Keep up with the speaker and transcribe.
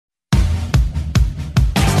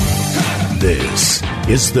This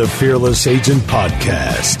is the Fearless Agent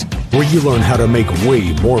Podcast, where you learn how to make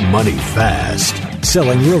way more money fast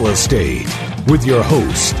selling real estate with your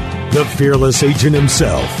host, the Fearless Agent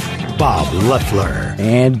himself, Bob Leffler.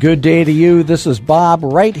 And good day to you. This is Bob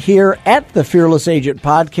right here at the Fearless Agent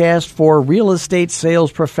Podcast for real estate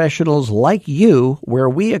sales professionals like you, where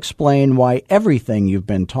we explain why everything you've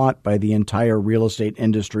been taught by the entire real estate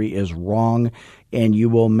industry is wrong, and you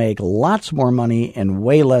will make lots more money in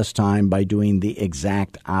way less time by doing the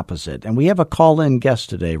exact opposite. And we have a call-in guest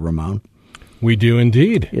today, Ramon. We do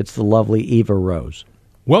indeed. It's the lovely Eva Rose.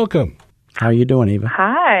 Welcome. How are you doing, Eva?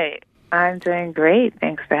 Hi. I'm doing great.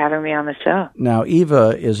 Thanks for having me on the show. Now,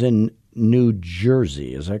 Eva is in New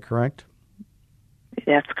Jersey. Is that correct?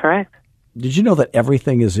 That's correct. Did you know that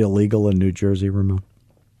everything is illegal in New Jersey, Ramon?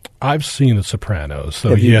 I've seen The Sopranos, so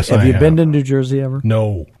have you, yes, I have. Have you been to New Jersey ever?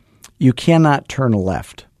 No. You cannot turn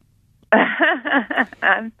left.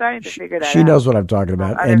 I'm starting to figure that out. She knows what I'm talking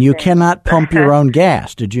about. And you cannot pump your own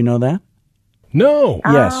gas. Did you know that? No.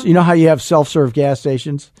 Yes. You know how you have self-serve gas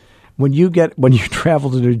stations? When you travel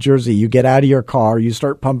to New Jersey, you get out of your car, you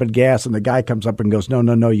start pumping gas, and the guy comes up and goes,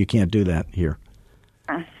 no, you can't do that here.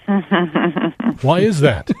 Why is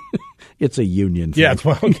that? It's a union thing. Yeah,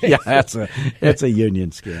 okay. Yeah, it's a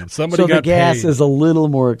union scam. Somebody so got the gas paid. is a little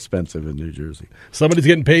more expensive in New Jersey. Somebody's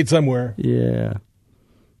getting paid somewhere. Yeah.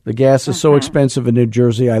 The gas is so expensive in New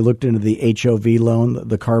Jersey, I looked into the HOV loan,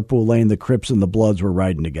 the carpool lane, the Crips and the Bloods were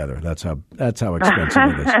riding together. That's how expensive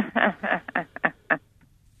it is.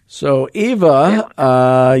 So,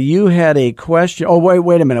 Eva, you had a question. Oh,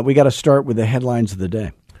 wait a minute. We got to start with the headlines of the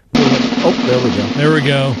day. Oh, there we go. There we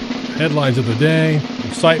go. Headlines of the day.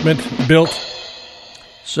 Excitement built.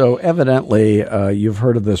 So, evidently, you've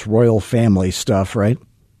heard of this royal family stuff, right?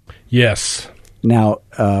 Yes. Now,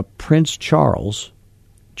 Prince Charles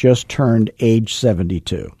just turned age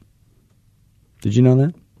 72. Did you know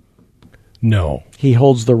that? No. He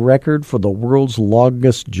holds the record for the world's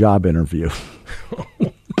longest job interview.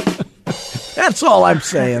 That's all I'm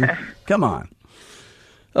saying. Come on.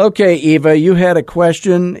 Okay, Eva, you had a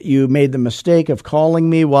question. You made the mistake of calling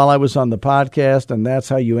me while I was on the podcast, and that's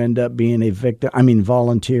how you end up being a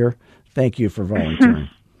volunteer. Thank you for volunteering.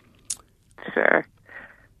 Sure.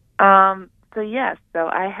 So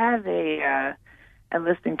I have a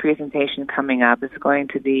listing presentation coming up. It's going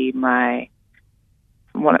to be one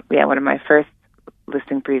of my first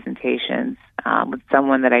listing presentations with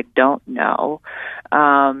someone that I don't know.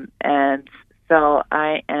 And so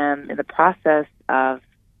I am in the process of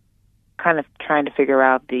kind of trying to figure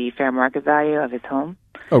out the fair market value of his home.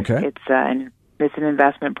 Okay. It's an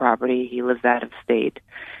investment property. He lives out of state.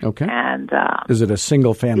 Okay. And is it a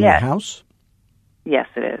single-family house? Yes,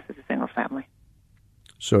 it is. It's a single family.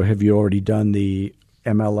 So have you already done the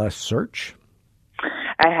MLS search?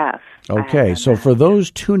 I have. Okay. So for those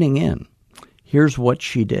tuning in, here's what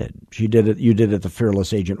she did. You did it the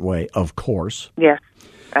Fearless Agent way, of course. Yes,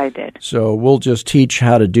 I did. So we'll just teach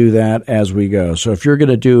how to do that as we go. So if you're going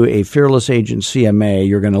to do a Fearless Agent CMA,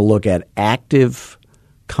 you're going to look at active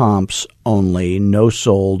comps only, no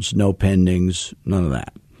solds, no pendings, none of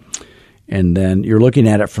that. And then you're looking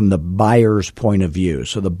at it from the buyer's point of view.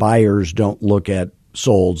 So the buyers don't look at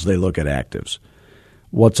solds, they look at actives.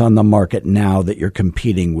 What's on the market now that you're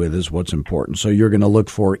competing with is what's important. So you're going to look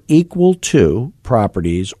for equal to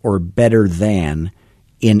properties or better than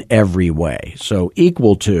in every way. So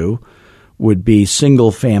equal to would be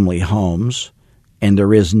single-family homes, and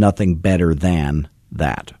there is nothing better than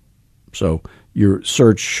that. So your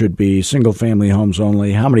search should be single-family homes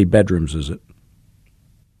only. How many bedrooms is it?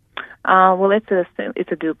 Well, it's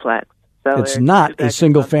a duplex. So it's not a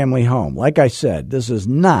single-family home. Like I said, this is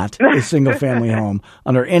not a single-family home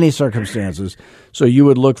under any circumstances. So you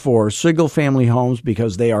would look for single-family homes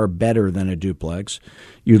because they are better than a duplex.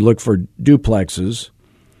 You'd look for duplexes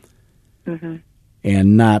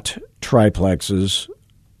and not triplexes,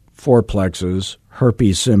 fourplexes,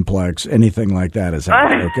 herpes simplex, anything like that is out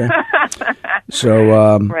there, okay?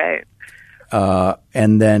 So, right.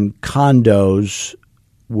 And then condos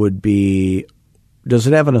would be... Does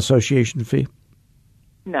it have an association fee?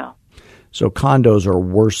 No. So condos are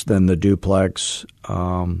worse than the duplex.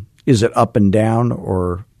 Is it up and down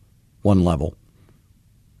or one level?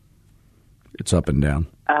 It's up and down.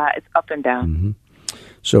 It's up and down. Mm-hmm.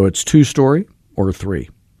 So it's 2-story or 3?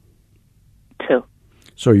 2.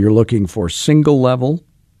 So you're looking for single level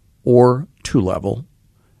or 2 level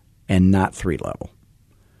and not 3 level.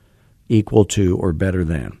 Equal to or better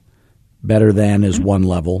than. Better than is 1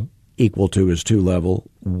 level. Equal to is 2 level.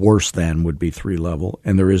 Worse than would be 3 level.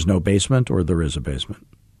 And there is no basement, or there is a basement?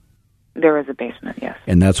 There is a basement, yes.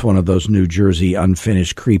 And that's one of those New Jersey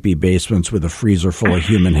unfinished, creepy basements with a freezer full of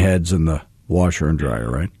human heads and the washer and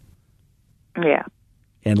dryer, right? Yeah.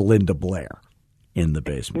 And Linda Blair in the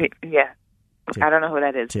basement. Yeah. I don't know who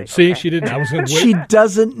that is. See, she didn't. I was going to wait. She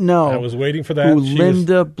doesn't know. I was waiting for that. Who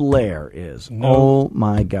Linda Blair is. No. Oh,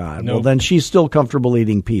 my God. No. Well, then she's still comfortable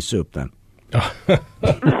eating pea soup then.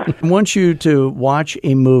 I want you to watch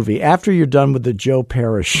a movie. After you're done with the Joe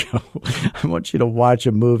Paris show, I want you to watch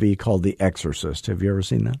a movie called The Exorcist. Have you ever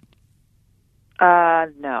seen that?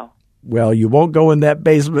 No. Well, you won't go in that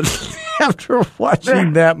basement after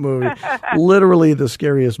watching that movie. Literally the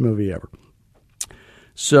scariest movie ever.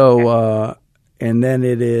 So, and then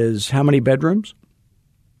it is how many bedrooms?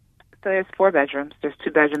 So there's 4 bedrooms. There's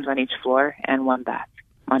 2 bedrooms on each floor and 1 bath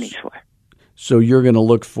on each floor. So you're going to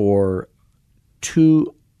look for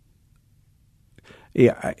 2.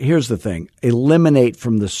 Yeah, here's the thing. Eliminate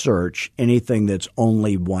from the search anything that's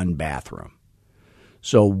only 1 bathroom.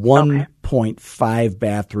 So 1.5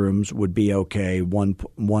 bathrooms would be okay, 1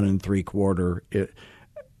 3/4.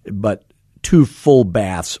 But 2 full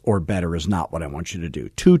baths or better is not what I want you to do.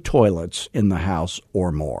 2 toilets in the house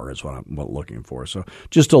or more is what I'm looking for. So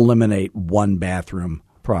just eliminate 1 bathroom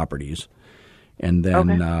properties, and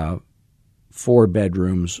then 4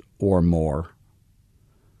 bedrooms or more.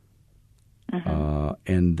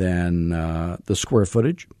 And then the square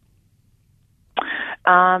footage?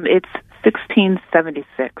 It's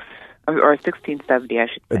 1676 or 1670, I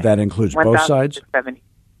should say. That includes both sides?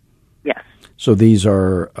 Yes. So these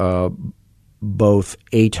are both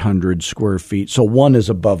 800 square feet. So one is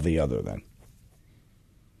above the other then?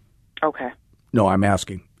 Okay. No, I'm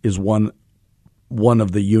asking, is one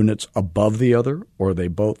of the units above the other, or are they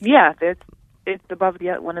both? Yeah, it's above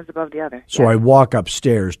the one is above the other. So I walk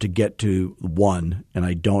upstairs to get to one, and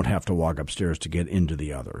I don't have to walk upstairs to get into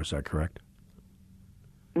the other. Is that correct?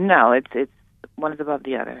 No, it's one is above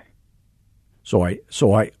the other. So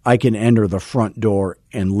I can enter the front door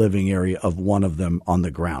and living area of one of them on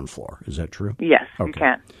the ground floor. Is that true? Yes, okay. You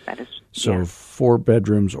can. That is. So yeah. 4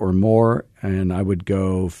 bedrooms or more, and I would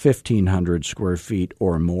go 1,500 square feet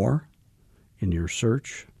or more in your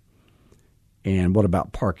search. And what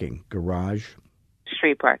about parking? Garage?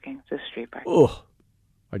 Street parking. Just street parking. Oh,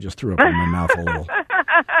 I just threw up in my mouth a little.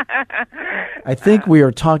 I think we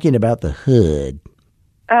are talking about the hood.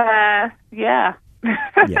 Yeah.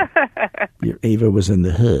 Yeah. Eva was in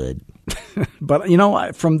the hood. But,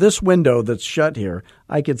 from this window that's shut here,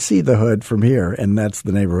 I could see the hood from here, and that's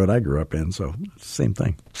the neighborhood I grew up in, so it's the same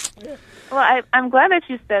thing. Well, I'm glad that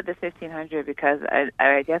you said the 1,500 because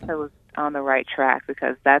I guess I was on the right track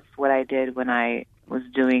because that's what I did when I was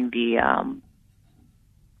doing the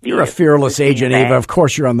You're a fearless agent, Eva. Of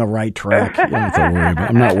course you're on the right track. You don't have to worry about,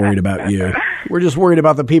 I'm not worried about you. We're just worried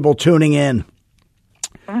about the people tuning in.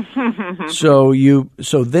 So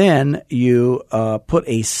then you put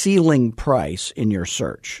a ceiling price in your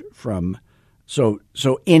search from so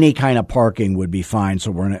any kind of parking would be fine.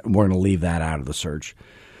 So we're gonna leave that out of the search.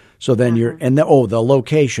 So then the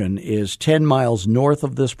location is 10 miles north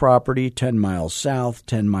of this property, 10 miles south,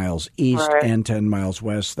 10 miles east, right, and 10 miles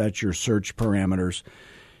west. That's your search parameters.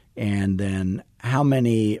 And then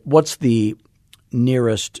what's the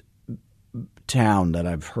nearest town that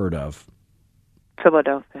I've heard of?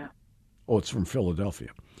 Philadelphia. Oh, it's from Philadelphia.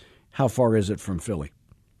 How far is it from Philly?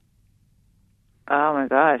 Oh, my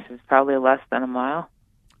gosh. It's probably less than a mile.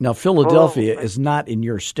 Now, Philadelphia is not in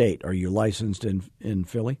your state. Are you licensed in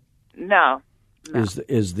Philly? No.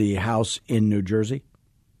 Is the house in New Jersey?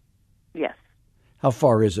 Yes. How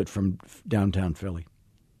far is it from downtown Philly?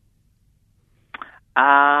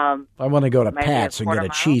 I want to go to Pat's and get a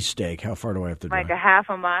cheesesteak. How far do I have to drive? Like a half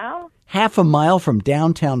a mile? Half a mile from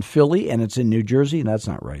downtown Philly, and it's in New Jersey? That's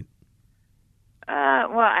not right.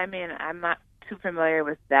 Well, I mean, I'm not too familiar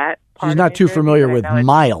with that part. She's not too familiar with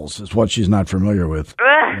miles, is what she's not familiar with. But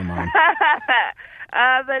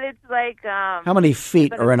it's like... how many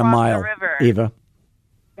feet are in a mile, Eva?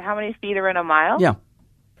 How many feet are in a mile? Yeah.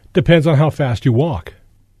 Depends on how fast you walk.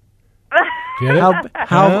 Get it?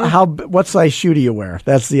 How what size shoe do you wear?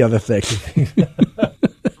 That's the other thing.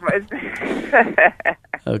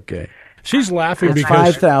 Okay. She's laughing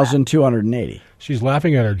because 5,280. She's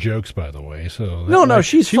laughing at our jokes, by the way. So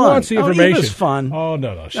she's she fun. wants the information. Eva's fun. Oh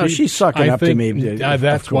no, she's sucking up to me.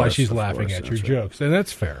 That's why she's laughing at your jokes, and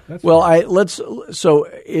that's fair. Are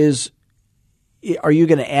you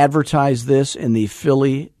going to advertise this in the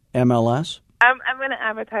Philly MLS? I'm going to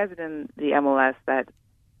advertise it in the MLS that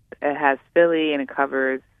it has Philly and it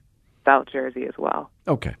covers South Jersey as well.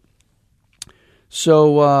 Okay.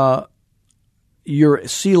 So your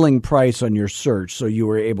ceiling price on your search, so you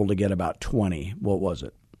were able to get about 20. What was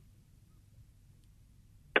it?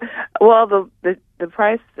 Well, the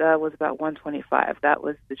price was about $125. That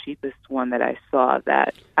was the cheapest one that I saw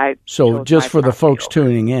that I. So just for the folks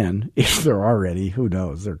tuning in, if there are already, who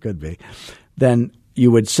knows, there could be, then you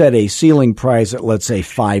would set a ceiling price at, let's say,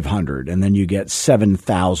 $500, and then you get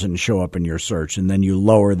 7,000 show up in your search, and then you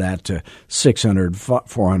lower that to $600,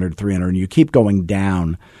 $400, $300, and you keep going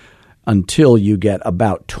down until you get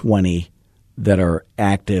about 20 that are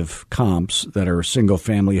active comps that are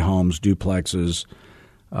single-family homes, duplexes,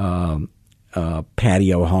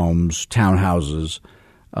 patio homes, townhouses.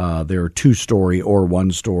 They're 2-story or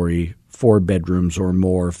 1-story, 4 bedrooms or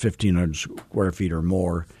more, 1,500 square feet or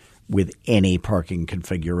more, with any parking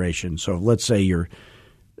configuration. So let's say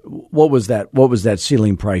what was that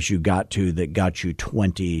ceiling price you got to that got you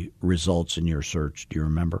 20 results in your search? Do you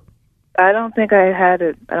remember? I don't think I had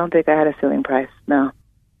it. I don't think I had a ceiling price. No.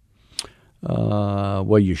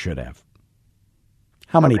 Well, you should have.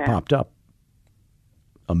 How many popped up?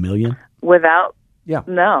 1 million? Without? Yeah.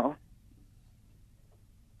 No.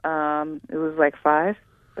 It was like 5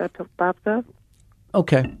 that popped up.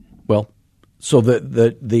 Okay. Well, so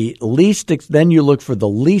the least then you look for the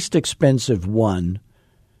least expensive one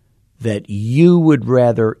that you would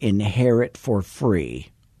rather inherit for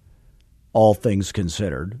free, all things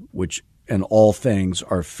considered, and all things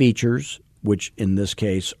are features, which in this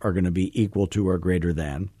case are going to be equal to or greater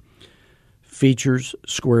than. Features,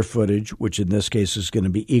 square footage, which in this case is going to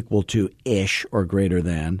be equal to ish or greater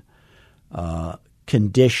than.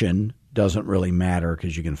 Condition doesn't really matter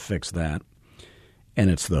because you can fix that. And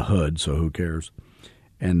it's the hood, so who cares?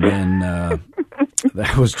 And then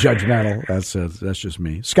that was judgmental. That's just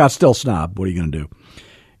me. Scottsdale snob. What are you going to do?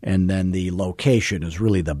 And then the location is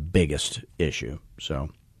really the biggest issue. So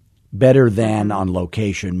better than on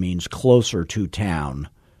location means closer to town.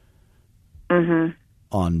 Mm-hmm.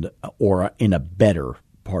 Or in a better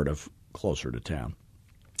part of closer to town.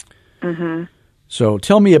 Mm-hmm. So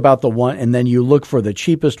tell me about the one, and then you look for the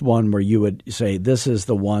cheapest one where you would say, this is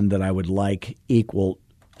the one that I would like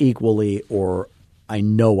equally, or I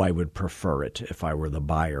know I would prefer it if I were the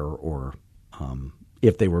buyer, or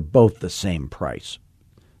if they were both the same price.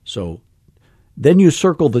 So then you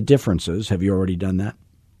circle the differences. Have you already done that?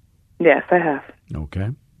 Yes, I have. Okay.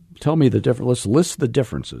 Tell me the difference. Let's list the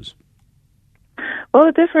differences. Well,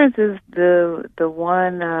 the difference is the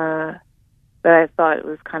one that I thought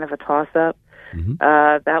was kind of a toss-up. Mm-hmm.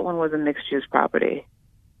 That one was a mixed-use property.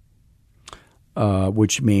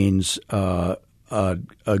 Which means a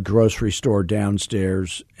grocery store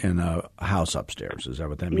downstairs and a house upstairs. Is that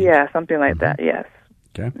what that means? Yeah, something like that, yes.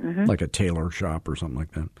 Okay, mm-hmm. Like a tailor shop or something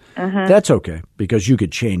like that. Mm-hmm. That's okay, because you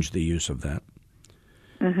could change the use of that.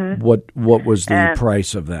 Mm-hmm. What was the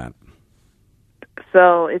price of that?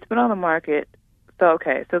 So it's been on the market. So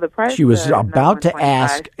the price. She was about to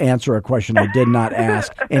answer a question I did not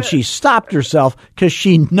ask, and she stopped herself because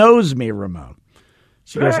she knows me, Ramon.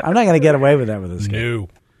 She goes, I'm not going to get away with that with this guy. No.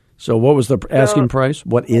 So what was the asking price?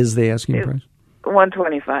 What is the asking price?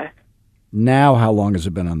 $125. Now, how long has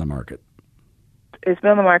it been on the market? It's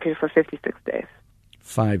been on the market for 56 days.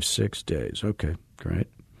 5-6 days. Okay, great.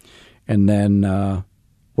 And then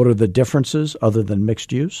what are the differences other than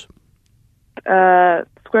mixed use?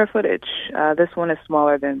 Square footage. This one is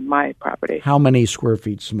smaller than my property. How many square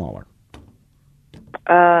feet smaller?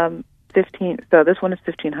 15. So this one is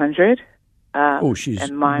 1,500. She's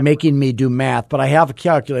making me do math, but I have a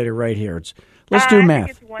calculator right here. Let's do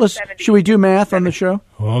math. Should we do math on the show?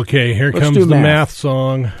 Okay, here comes the math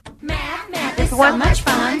song. Math is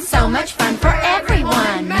so much fun for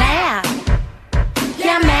everyone. Math.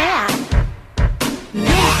 Yeah, math.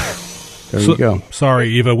 There you go. Sorry,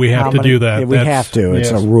 Eva, we have to do that. Yeah, we have to.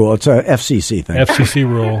 It's a rule. It's a FCC thing. FCC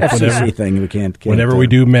rule. FCC thing. We can't. Whenever we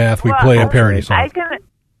do math, we play a parody song. I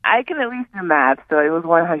can at least do math. So it was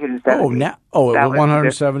 170. It was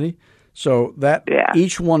 170. So that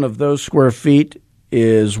each one of those square feet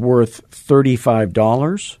is worth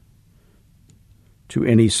 $35 to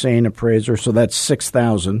any sane appraiser. So that's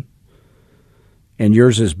 $6,000, and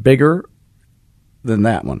yours is bigger than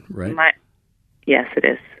that one, right? Yes, it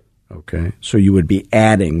is. Okay, so you would be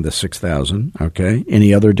adding the $6,000. Okay,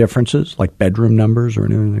 any other differences like bedroom numbers or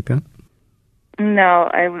anything like that? No,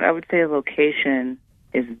 I would say location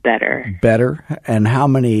is better. Better, and how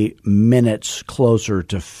many minutes closer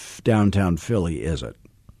to downtown Philly is it?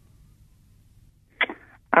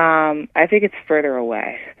 I think it's further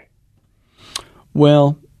away.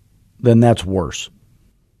 Well, then that's worse.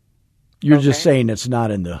 You're just saying it's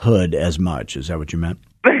not in the hood as much. Is that what you meant?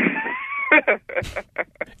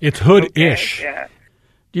 It's hood-ish. Okay, yeah.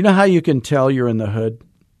 Do you know how you can tell you're in the hood?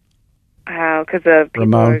 How? Because of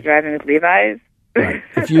people are driving with Levi's? Right.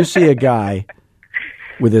 If you see a guy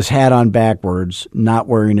with his hat on backwards, not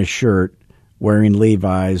wearing a shirt, wearing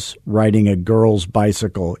Levi's, riding a girl's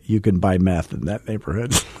bicycle, you can buy meth in that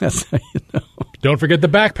neighborhood. That's how you know. Don't forget the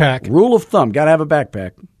backpack. Rule of thumb, got to have a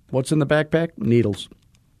backpack. What's in the backpack? Needles.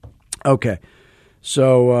 Okay.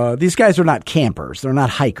 So these guys are not campers. They're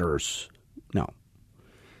not hikers. No.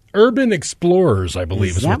 Urban explorers, I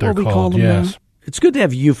believe, is what they're we called. call them Yes. now? It's good to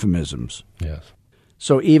have euphemisms. Yes.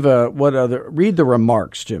 So, Eva, read the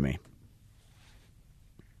remarks to me.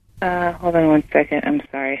 Hold on one second. I'm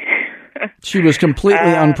sorry. She was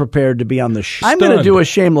completely unprepared to be on the show. I'm going to do a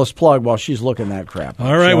shameless plug while she's looking that crap.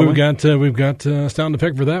 All right, we've got sound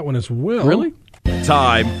effect for that one as well. Really?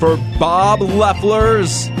 Time for Bob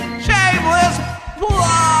Leffler's Shameless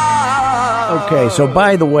Plug. Okay, so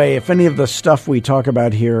by the way, if any of the stuff we talk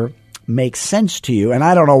about here makes sense to you, and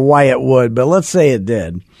I don't know why it would, but let's say it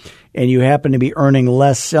did, and you happen to be earning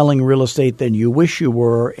less selling real estate than you wish you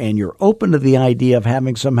were, and you're open to the idea of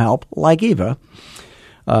having some help, like Eva,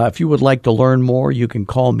 if you would like to learn more, you can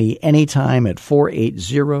call me anytime at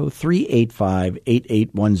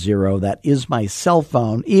 480-385-8810. That is my cell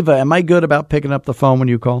phone. Eva, am I good about picking up the phone when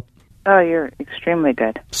you call? Oh, you're extremely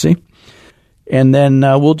good. See? And then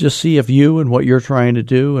we'll just see if you and what you're trying to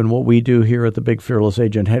do and what we do here at the Big Fearless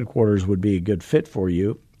Agent headquarters would be a good fit for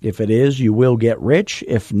you. If it is, you will get rich.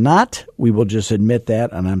 If not, we will just admit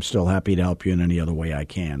that, and I'm still happy to help you in any other way I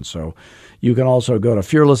can. So you can also go to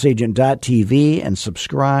fearlessagent.tv and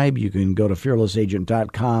subscribe. You can go to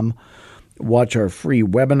fearlessagent.com, watch our free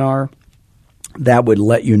webinar. That would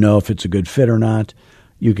let you know if it's a good fit or not.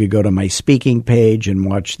 You could go to my speaking page and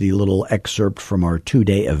watch the little excerpt from our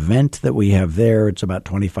 2-day event that we have there. It's about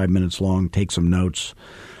 25 minutes long. Take some notes.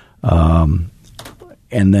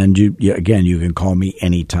 And then, you can call me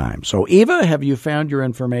anytime. So, Eva, have you found your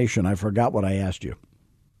information? I forgot what I asked you.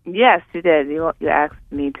 Yes, you did. You asked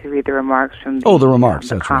me to read the remarks from the remarks.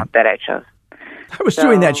 The that's comp right. that I chose. I was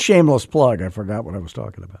doing that shameless plug. I forgot what I was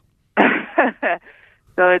talking about.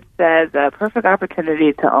 So it says, a perfect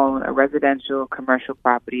opportunity to own a residential commercial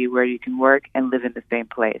property where you can work and live in the same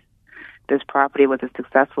place. This property was a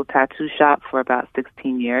successful tattoo shop for about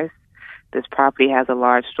 16 years. This property has a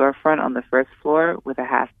large storefront on the first floor with a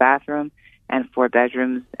half bathroom and 4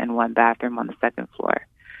 bedrooms and 1 bathroom on the second floor.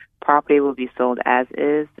 Property will be sold as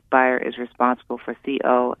is. Buyer is responsible for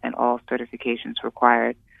CO and all certifications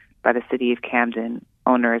required by the City of Camden.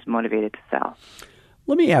 Owner is motivated to sell.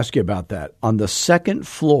 Let me ask you about that. On the second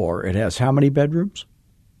floor, it has how many bedrooms?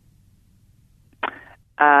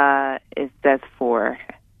 It says 4.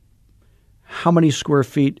 How many square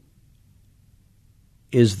feet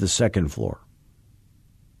is the second floor?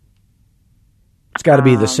 It's got to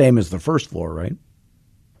be the same as the first floor, right?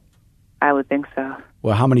 I would think so.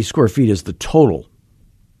 Well, how many square feet is the total?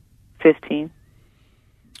 15.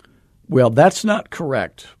 Well, that's not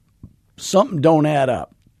correct. Something don't add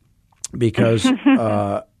up because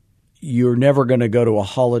you're never going to go to a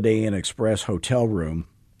Holiday Inn Express hotel room,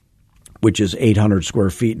 which is 800 square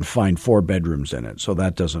feet, and find 4 bedrooms in it. So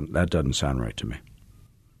that doesn't sound right to me.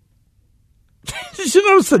 Did you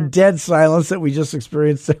notice the dead silence that we just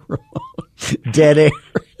experienced there, Ramon? Dead air.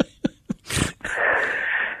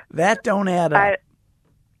 That don't add up.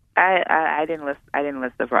 I didn't list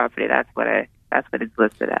the property. That's what it's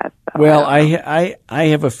listed as. So well, I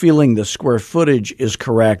have a feeling the square footage is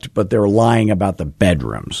correct, but they're lying about the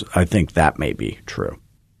bedrooms. I think that may be true.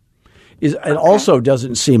 It also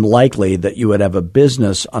doesn't seem likely that you would have a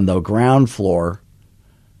business on the ground floor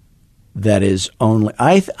that is only.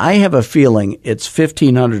 I have a feeling it's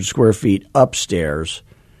 1,500 square feet upstairs,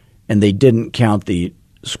 and they didn't count the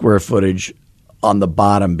square footage on the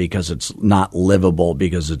bottom because it's not livable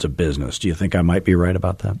because it's a business. Do you think I might be right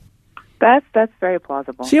about that? That's very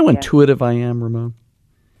plausible. See how intuitive I am, Ramon?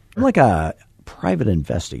 I'm like a private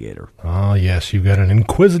investigator. Oh, yes. You've got an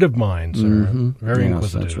inquisitive mind, sir. Mm-hmm. Very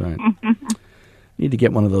inquisitive. That's right. Need to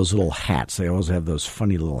get one of those little hats. They always have those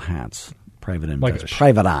funny little hats. Private investigator. Like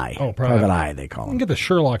private eye. Oh, private eye, they call them. them. You can get the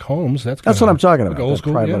Sherlock Holmes. That's what I'm talking about. Old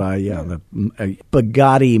school, private eye, yeah. The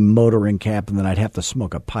Bugatti motoring cap, and then I'd have to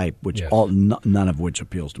smoke a pipe, which none of which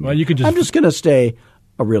appeals to me. Well, you could I'm just going to stay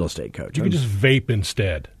a real estate coach. You could just vape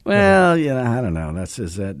instead. Well, I don't know.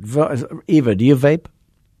 Eva, do you vape?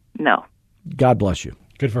 No. God bless you.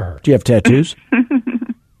 Good for her. Do you have tattoos?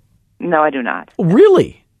 No, I do not.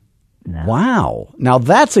 Really? No. Wow. Now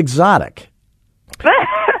that's exotic.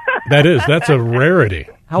 That's a rarity.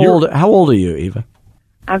 How old are you, Eva?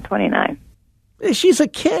 I'm 29. She's a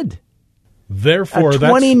kid. Therefore, a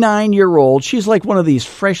 29-year-old. She's like one of these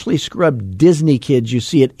freshly scrubbed Disney kids you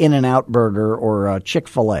see at In-N-Out Burger or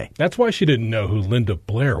Chick-fil-A. That's why she didn't know who Linda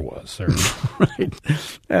Blair was, sir. Right.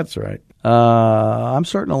 That's right. I'm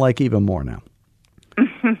starting to like even more now.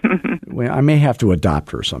 I may have to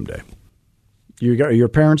adopt her someday. Are your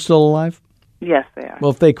parents still alive? Yes, they are.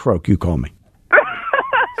 Well, if they croak, you call me.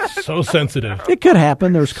 So sensitive. It could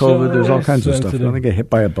happen. There's COVID. So there's all kinds of stuff. sensitive. When they get hit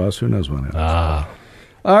by a bus, who knows when it happens.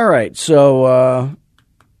 All right. So,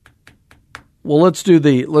 well, let's do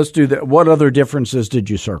the. What other differences did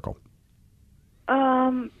you circle?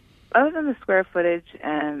 Other than the square footage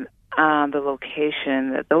and the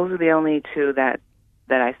location, those are the only two that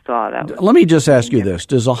I saw. Let me just ask you this.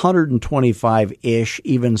 Does 125-ish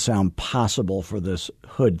even sound possible for this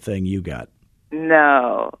hood thing you got?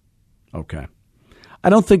 No. Okay. I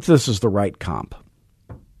don't think this is the right comp.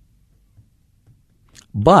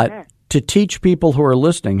 But to teach people who are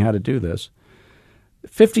listening how to do this,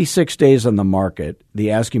 56 days on the market, the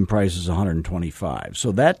asking price is 125.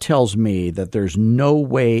 So that tells me that there's no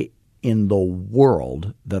way in the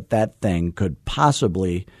world that thing could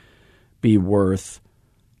possibly be worth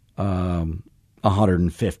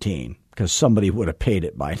 115, because somebody would have paid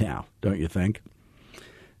it by now, don't you think?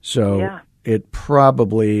 So it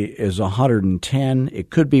probably is 110. It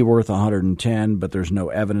could be worth 110, but there's no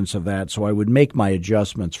evidence of that. So I would make my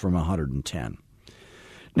adjustments from 110.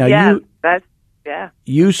 Now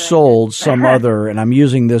you sold some other, and I'm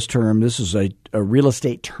using this term. This is a real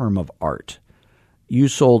estate term of art. You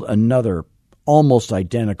sold another almost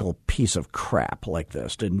identical piece of crap like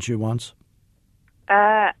this, didn't you once?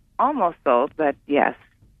 Almost sold, but yes.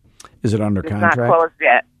 Is it under contract? It's not closed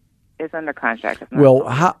yet. It's under contract. It's not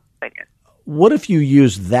closed, what if you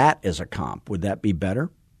use that as a comp? Would that be better?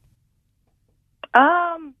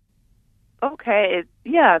 Okay.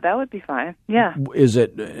 That would be fine. Yeah. Is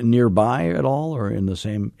it nearby at all or in the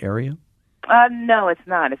same area? No, it's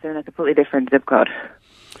not. It's in a completely different zip code.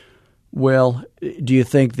 Well, do you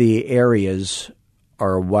think the areas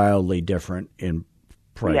are wildly different in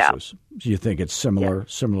prices? Yeah. Do you think it's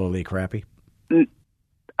similarly crappy?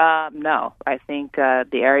 No. I think the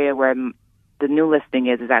area where the new listing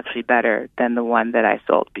is actually better than the one that I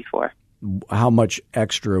sold before. How much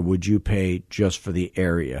extra would you pay just for the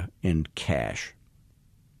area in cash?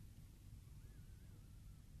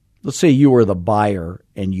 Let's say you were the buyer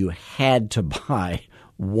and you had to buy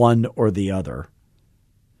one or the other,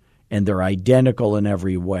 and they're identical in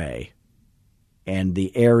every way, and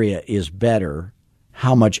the area is better.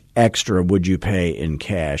 How much extra would you pay in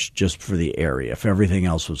cash just for the area if everything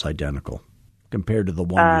else was identical compared to the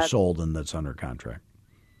one you sold and that's under contract?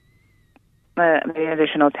 Maybe an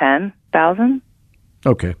additional $10,000.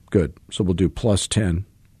 Okay, good. So we'll do plus 10.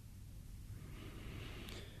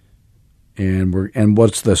 And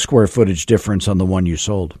what's the square footage difference on the one you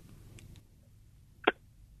sold?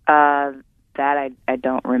 That I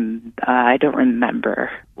don't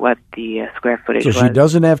remember what the square footage was. So she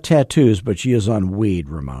doesn't have tattoos, but she is on weed,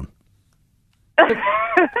 Ramon.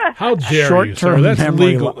 How dare you, sir? That's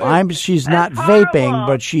legal. She's not vaping,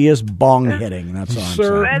 but she is bong hitting. That's all I'm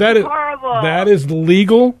saying. That's horrible. That is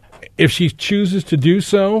legal if she chooses to do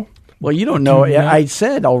so. Well, you don't know. I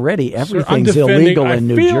said already everything's illegal in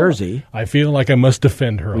New Jersey. I feel like I must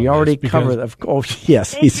defend her. We already covered that. Oh,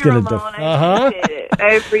 yes, he's going to defend.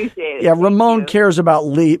 I appreciate it. Yeah, Ramon cares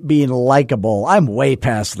about being likable. I'm way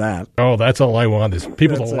past that. Oh, that's all I want is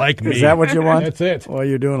people to like me. Is that what you want? That's it. Well,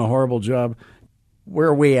 you're doing a horrible job. Where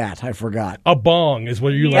are we at? I forgot. A bong is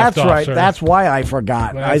where you left off, right. Sir. That's why I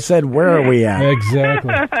forgot. I said, where are we at?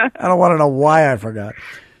 Exactly. I don't want to know why I forgot.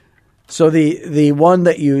 So the one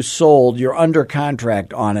that you sold, you're under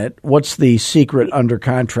contract on it. What's the secret under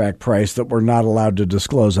contract price that we're not allowed to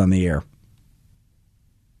disclose on the air?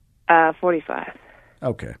 45.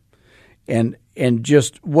 Okay. And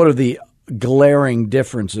just what are the glaring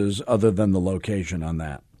differences other than the location on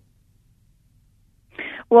that?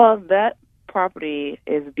 Well, that property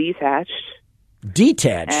is detached.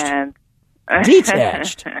 Detached? And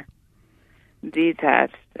detached.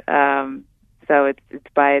 Detached. So it's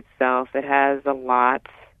by itself. It has a lot.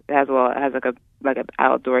 It has like an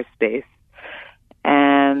outdoor space.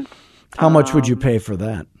 And how much would you pay for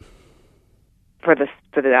that? For the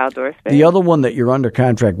outdoor space? The other one that you're under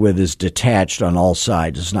contract with is detached on all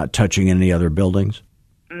sides. It's not touching any other buildings?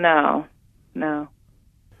 No.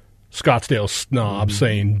 Scottsdale snob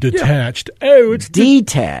saying detached. Yeah. Oh, it's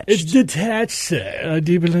detached. It's detached, sir. I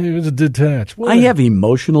do believe it's detached. I have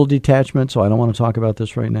emotional detachment, so I don't want to talk about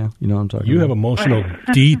this right now. You know what I'm talking about? You have emotional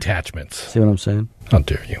detachments. See what I'm saying? How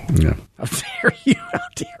dare you? Yeah. How dare you? How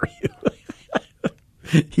dare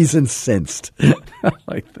you? He's incensed. I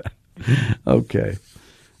like that. Okay.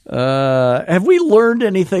 Have we learned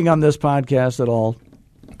anything on this podcast at all?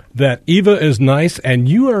 that Eva is nice and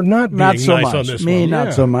you are not being Not so nice much. on this Me, one.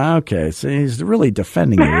 not so much. Okay, so he's really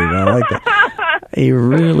defending you, Eva. I like that. He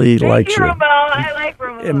really likes you. Ramon. I like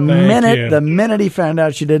Ramon. The minute he found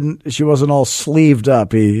out she wasn't all sleeved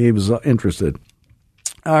up, he was interested.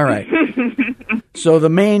 All right. So the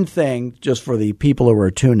main thing, just for the people who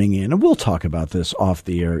are tuning in, and we'll talk about this off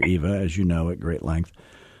the air, Eva, as you know, at great length.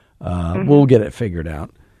 We'll get it figured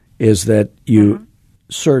out. Is that you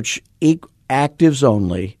search actives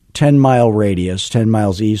only, 10-mile radius, 10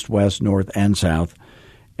 miles east, west, north, and south,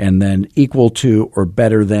 and then equal to or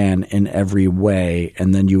better than in every way,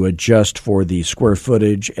 and then you adjust for the square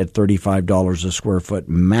footage at $35 a square foot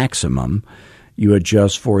maximum. You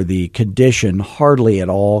adjust for the condition hardly at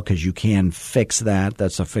all because you can fix that.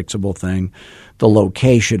 That's a fixable thing. The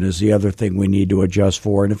location is the other thing we need to adjust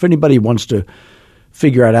for. And if anybody wants to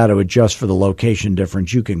figure out how to adjust for the location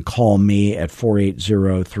difference, you can call me at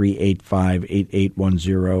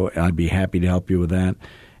 480-385-8810. I'd be happy to help you with that.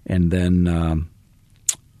 And then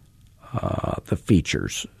the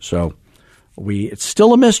features. So it's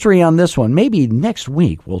still a mystery on this one. Maybe next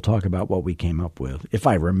week we'll talk about what we came up with, if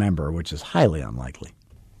I remember, which is highly unlikely.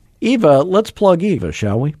 Eva, let's plug Eva,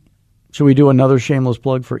 shall we? Should we do another shameless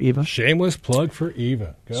plug for Eva? Shameless plug for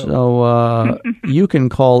Eva. Go. So you can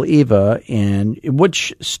call Eva. And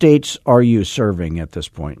which states are you serving at this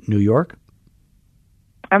point? New York?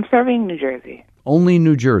 I'm serving New Jersey. Only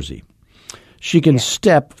New Jersey. She can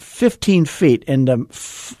step 15 feet into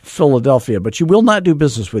Philadelphia, but she will not do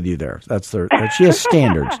business with you there. She has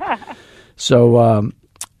standards. So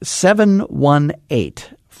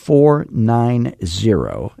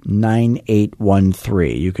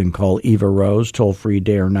 718-490-9813. You can call Eva Rose, toll-free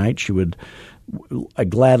day or night. She would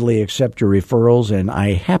gladly accept your referrals, and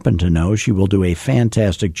I happen to know she will do a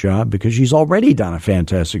fantastic job because she's already done a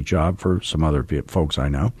fantastic job for some other folks I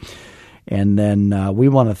know. And then we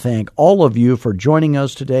want to thank all of you for joining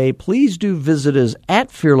us today. Please do visit us at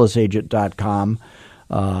fearlessagent.com.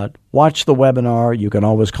 Watch the webinar. You can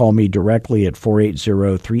always call me directly at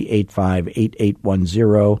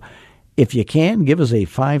 480-385-8810. If you can, give us a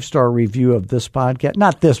 5-star review of this podcast.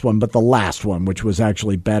 Not this one, but the last one, which was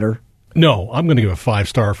actually better. No, I'm going to give a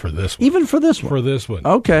 5-star for this one. Even for this one? For this one.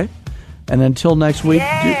 Okay. And until next week.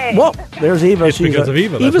 There's Eva. It's because of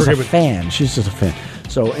Eva. Eva's a fan. She's just a fan.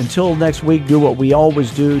 So until next week, do what we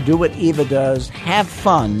always do. Do what Eva does. Have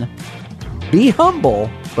fun. Be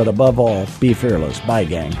humble. But above all, be fearless. Bye,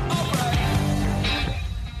 gang.